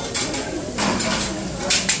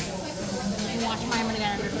 Watch my money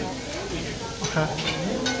down. Okay.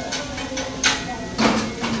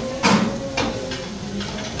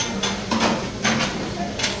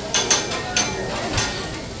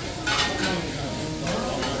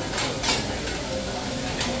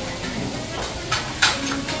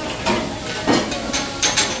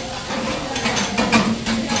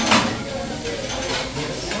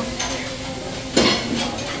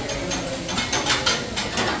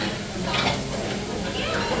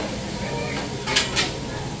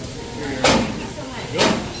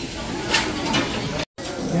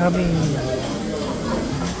 Yummy.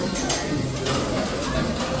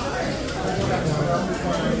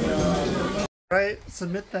 Right,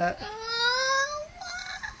 submit that.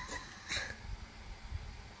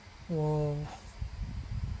 Whoa.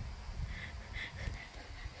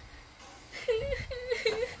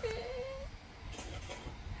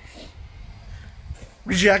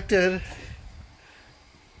 Rejected.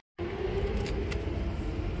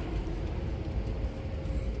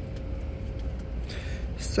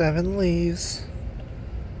 Seven leaves.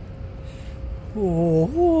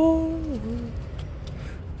 Whoa.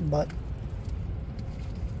 But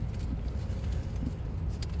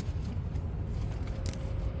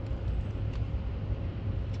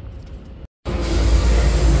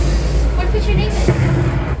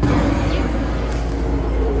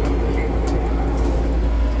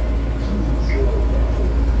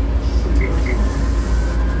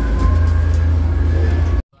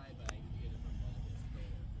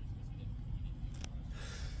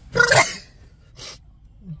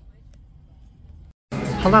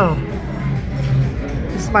Hello.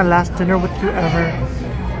 This is my last dinner with you ever.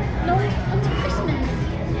 No, it's Christmas.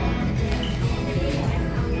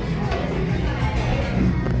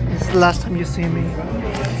 This is the last time you see me.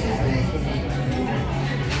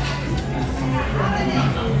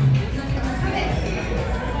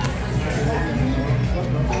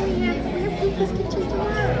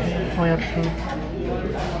 Oh, yeah, true.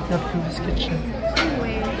 You have Pooh's Kitchen.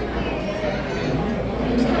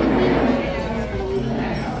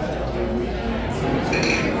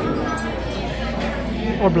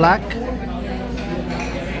 Or black? Okay,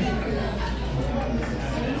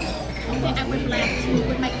 I would black too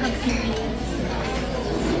with my pumpkin beans.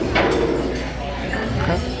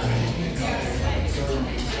 Okay.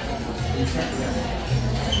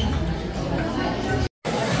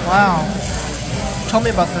 Wow. Tell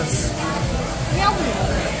me about this.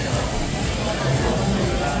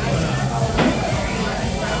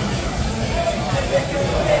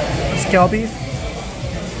 Scale beef?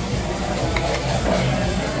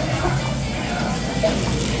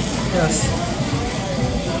 Yes.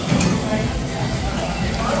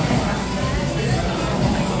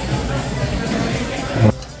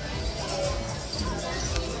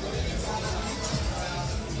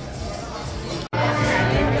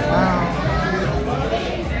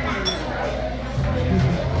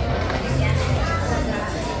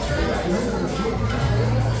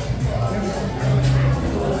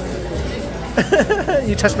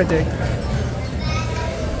 You touched my dick.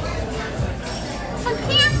 On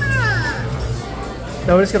camera!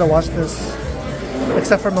 Nobody's gonna watch this.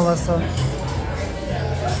 Except for Melissa.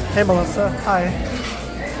 Hey Melissa, hi.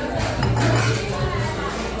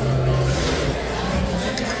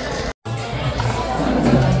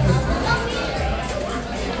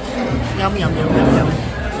 Yum yum yum yum yum.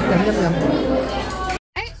 Yum yum yum.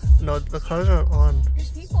 No, the cars aren't on.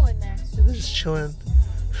 There's people in there. They're just chilling.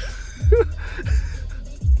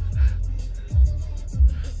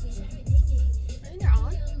 They're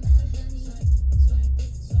on.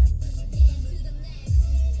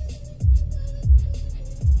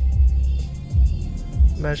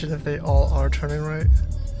 Imagine if they all are turning right.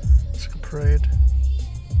 It's like a parade.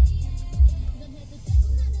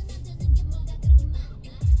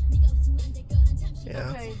 Yeah.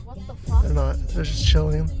 Okay, what the fuck? They're not. They're just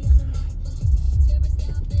chilling.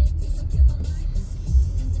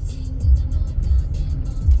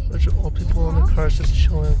 Bunch of old people in the cars just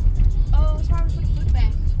chilling. Oh, it's where we put a food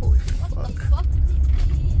bank. Holy What the fuck?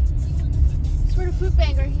 It's where the food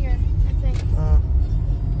bank right here, I think.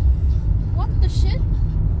 What the shit?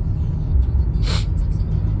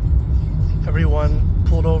 Everyone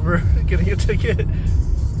pulled over, getting a ticket.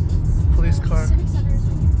 Police car. Civic Center.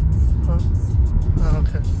 Huh? Oh,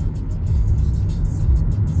 okay.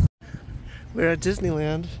 We're at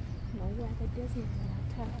Disneyland. No, we're at the Disneyland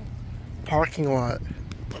hotel. Parking lot.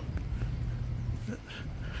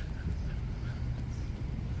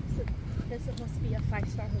 This is supposed to be a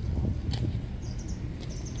 5-star hotel.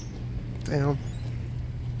 Damn.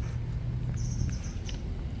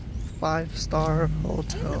 5-star I think the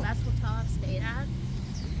hotel. best hotel I've stayed at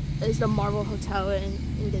is the Marvel Hotel in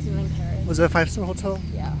Disneyland Paris. Was it a 5-star hotel?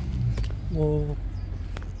 Yeah. Well,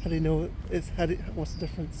 how do you know what's the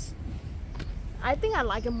difference? I think I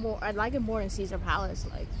like it more. I like it more than Caesar Palace.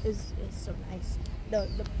 Like, it's so nice. The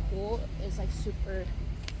pool is like super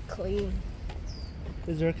clean.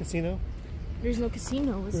 Is there a casino? There's no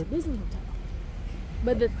casino. It's a Disney hotel.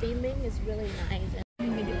 But the theming is really nice.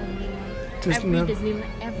 And you're the only one.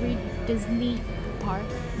 Every Disney park,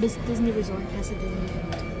 this Disney resort has a Disney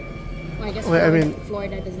hotel. Well, I guess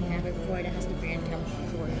Florida doesn't have it. Florida has the Grand Country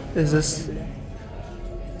Florida. Is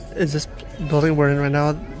this building we're in right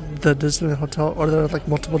now the Disneyland Hotel, or are there like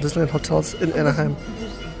multiple Disneyland hotels in Anaheim?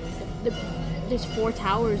 There's 4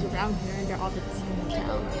 towers around here, and they're all the same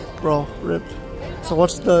hotel. Bro, rip. So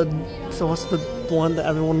what's the one that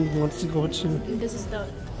everyone wants to go to? This is the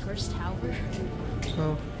first tower.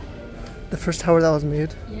 Oh, the first tower that was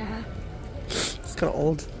made. Yeah. It's kind of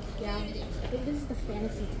old. Yeah. I think this is the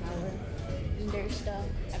Fantasy Tower. And there's the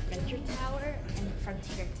Adventure Tower and the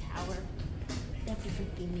Frontier Tower. They have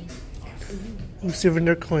different theming.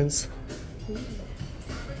 Souvenir coins. Ooh.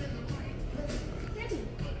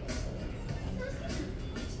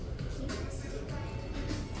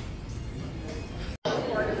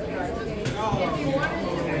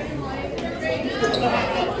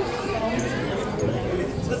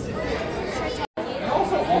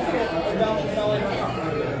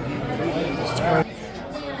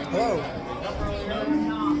 Hello.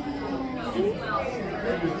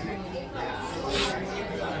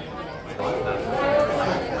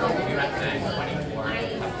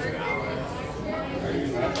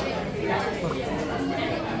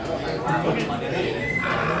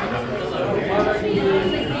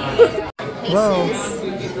 Whoa.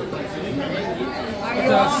 Are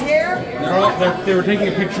you all here? No, they were taking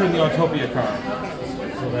a picture in the Autopia car.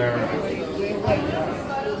 So they're...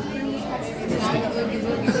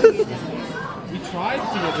 We tried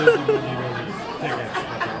to get those tickets, but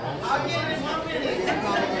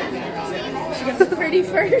She gets pretty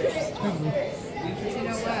first. You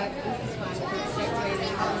know what?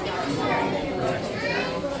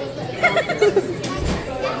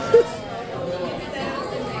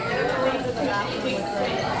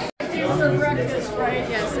 For breakfast, right?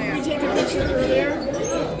 Yes, I am. We take a picture earlier?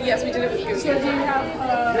 Yes, we did it with you. So do you have...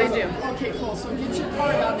 I do. Okay, cool. So get your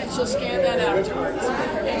card out and she'll scan that afterwards.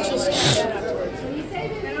 And she'll scan that afterwards.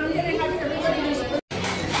 And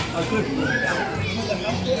I'm going to have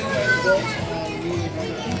your just...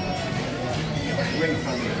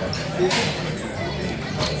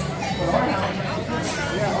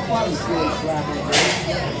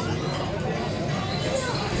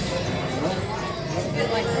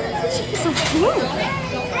 So cool.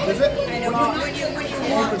 Is it? I know. When you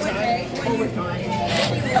walk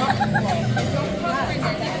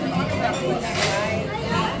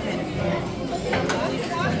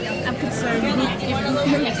I'm concerned if you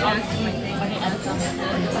feel like that.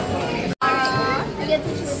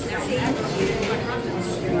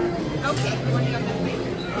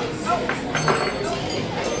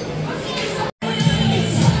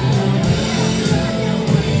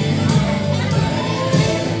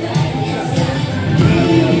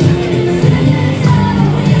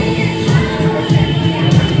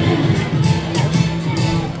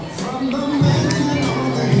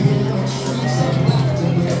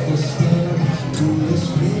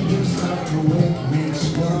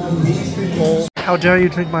 How dare you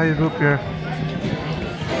drink my root beer?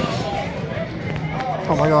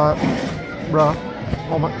 Oh my god. Bruh.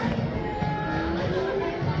 Oh my.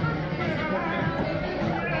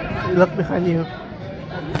 Look behind you.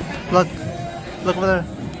 Look. Look over there.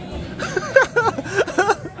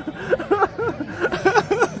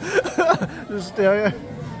 Just stare.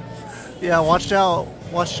 Yeah, watch out.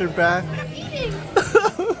 Watch your back. I'm eating.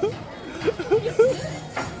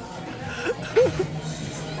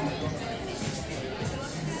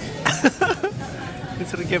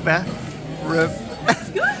 He's gonna get back. Rip.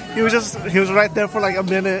 he was right there for like a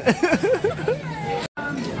minute.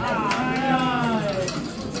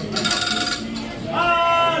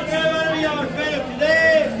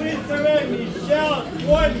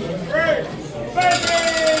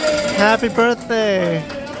 Happy birthday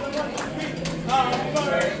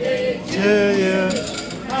to you.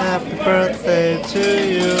 Happy birthday to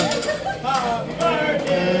you.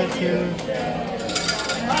 Thank you.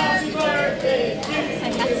 Happy birthday to you.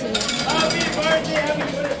 Happy birthday, happy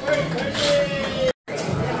birthday.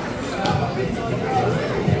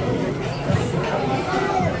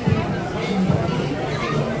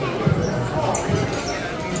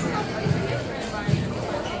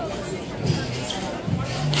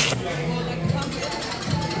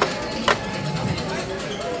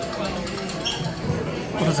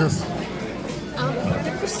 What is this?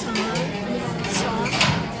 The croissant, soft,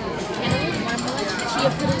 and marmalade, chia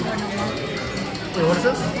pudding, granola. Wait, what is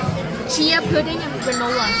this? Chia pudding and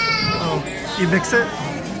granola. Oh, you mix it?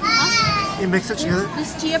 Huh? You mix it together?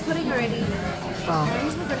 This chia pudding already. Oh,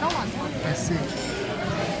 There's the granola on top. I see.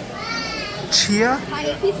 Chia? How do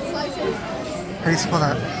you spell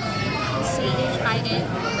that? C-H-I-A.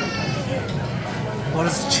 What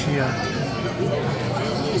is chia?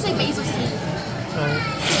 It's like basil seed.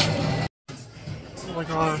 Oh my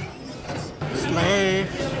god. Slay.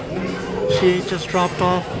 She just dropped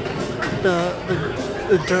off the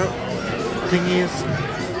dirt thingies.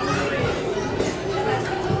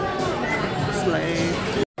 Slay.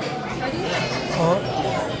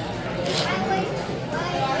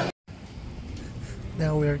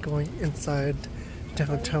 Now we are going inside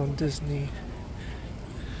downtown Disney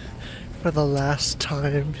for the last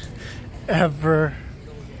time ever.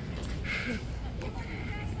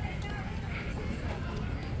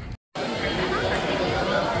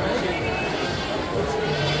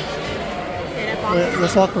 Wait,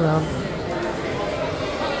 let's walk around.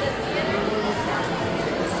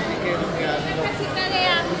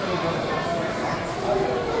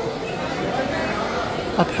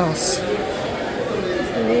 Up house.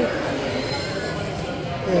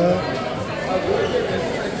 Yeah.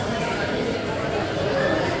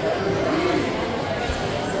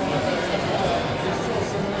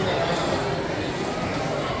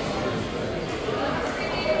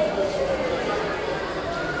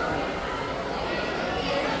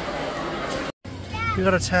 You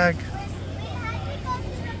got a tag.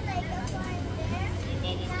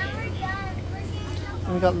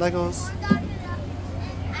 And we got Legos. A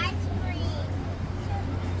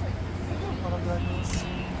lot of Legos.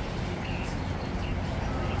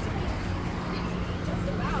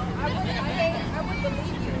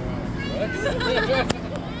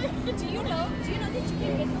 Do you know that you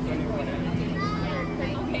can get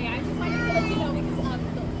okay, I just wanted to let you know because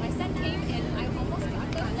my son came and I almost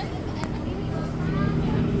got them.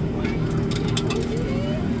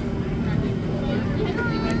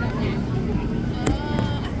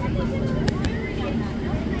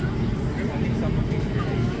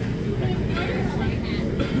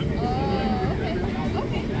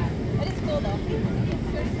 Okay. But it's cool though.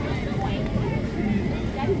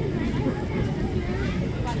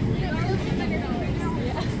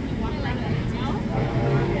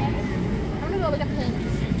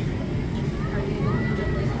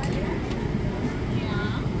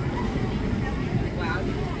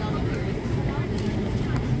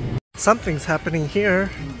 Something's happening here.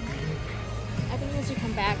 I think once you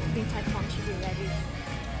come back, Din Tai Fung should be ready.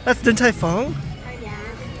 That's Din Tai Fung? Yeah.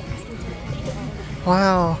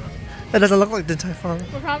 Wow. That doesn't look like Din Tai Fung.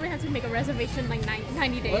 We'll probably have to make a reservation like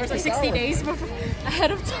 90 days or 60 days ahead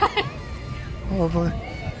of time. Oh boy.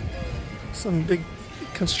 Some big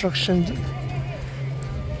construction.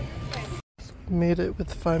 Made it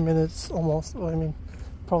with 5 minutes almost. Well, I mean,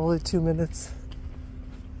 probably 2 minutes.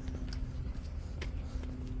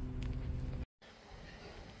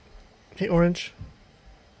 Okay, Orange.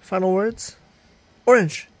 Final words?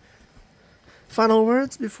 Orange! Final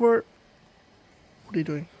words before... What are you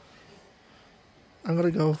doing? I'm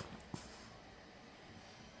gonna go.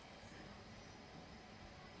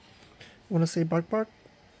 Wanna say bark bark?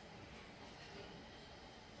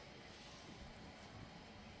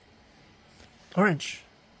 Orange.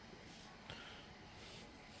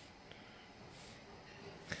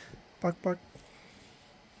 Bark bark.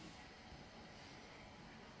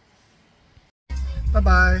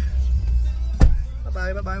 Bye-bye.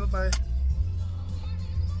 Bye-bye, bye-bye, bye-bye.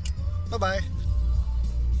 Bye-bye.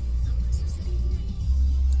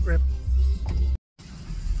 Rip.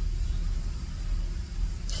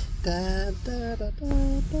 Da, da, da, da,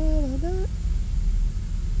 da, da.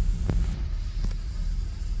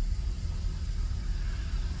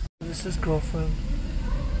 This is girlfriend.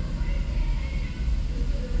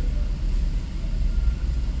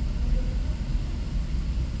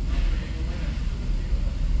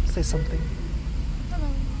 Say something. Hello.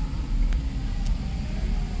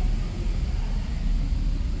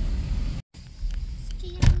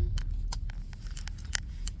 Scary.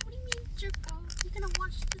 What do you mean, jerk off? You're gonna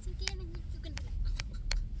watch this again and you're gonna be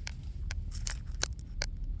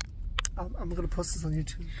like... I'm gonna post this on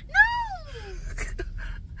YouTube. No!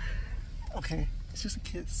 Okay, it's just a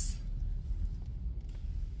kiss.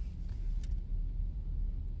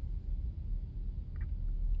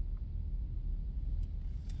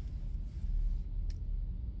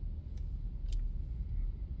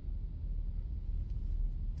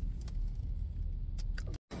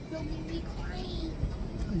 Filming me crying.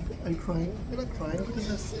 Are you crying? You're not crying. Look at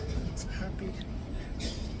this. So happy.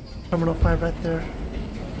 Terminal 5 right there.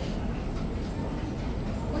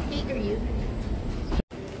 What gate are you?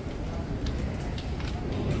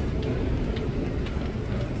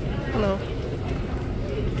 Hello.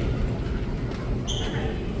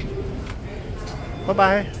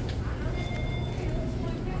 Bye-bye.